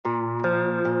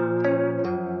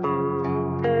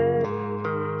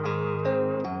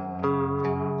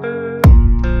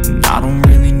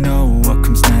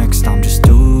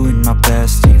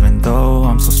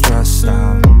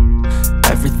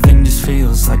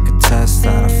like a test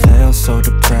that I fail, so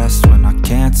depressed when I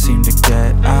can't seem to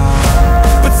get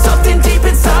out. But something deep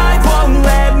inside won't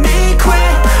let me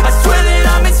quit. I swear that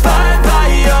I'm inspired by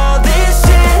all this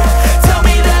shit. Tell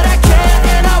me that I can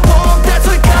and I won't, that's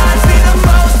what guides me the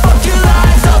most. Fuck your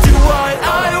lies, I'll do what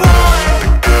I want.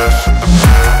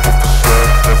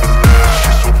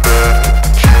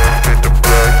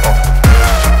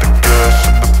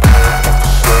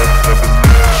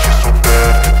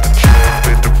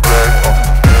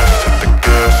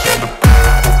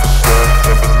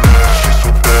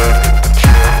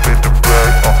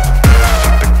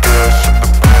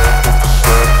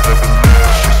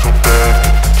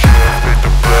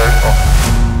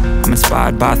 I'm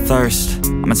inspired by thirst,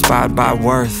 I'm inspired by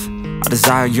worth. I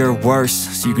desire your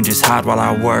worst, so you can just hide while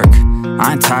I work.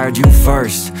 I ain't tired, you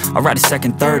first. I'll write a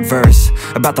second, third verse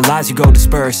about the lies you go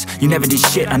disperse. You never did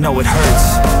shit, I know it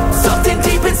hurts. Something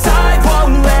deep inside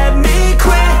won't let me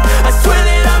quit. I swear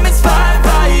that I'm inspired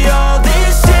by all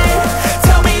this shit.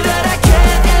 Tell me that I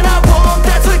can and I won't,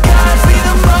 that's what guides me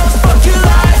the most. Fuck your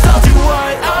lies, I'll do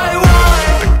what I want.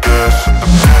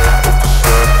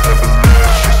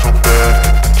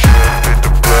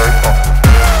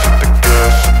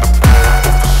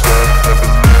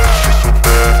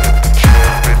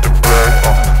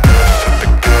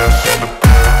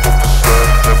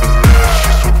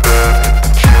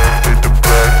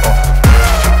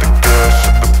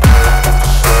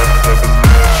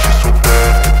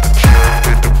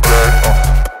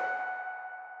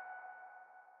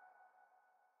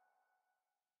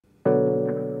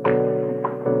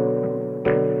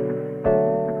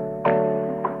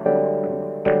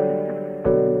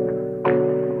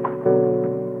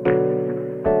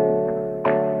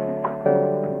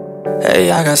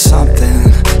 Hey, I got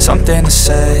something to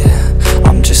say.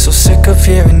 I'm just so sick of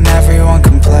hearing everyone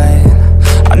complain.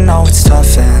 I know it's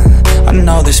tough and I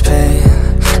know there's pain,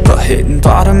 but hitting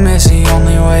bottom is the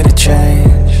only way to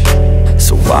change.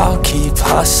 So I'll keep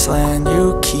hustling,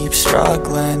 you keep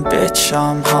struggling. Bitch,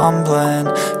 I'm humbling,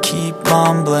 keep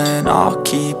mumbling. I'll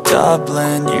keep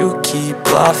doubling, you keep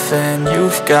bluffing.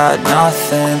 You've got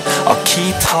nothing, I'll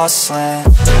keep hustling.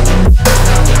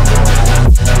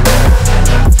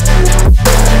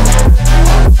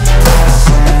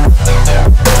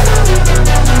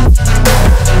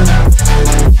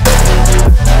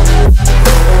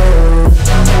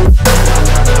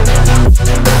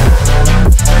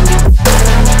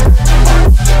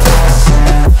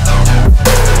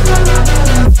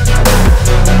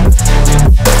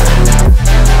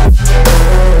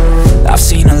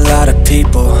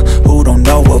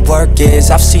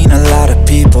 I've seen a lot of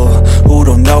people who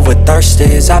don't know what thirst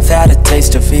is. I've had a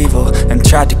taste of evil and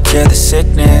tried to cure the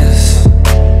sickness,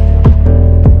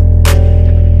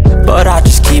 but I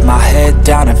just keep my head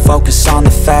down and focus on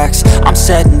the facts. I'm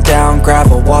setting down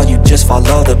gravel while you just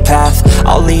follow the path.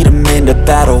 I'll lead them into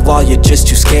battle while you're just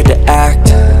too scared to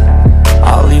act.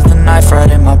 I'll leave the knife right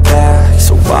in my back.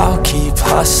 So I'll keep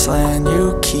hustling,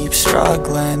 you keep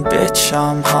struggling. Bitch,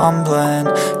 I'm humbling,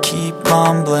 keep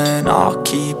mumbling. I'll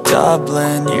keep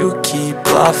doubling, you keep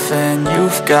bluffing.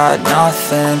 You've got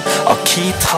nothing, I'll keep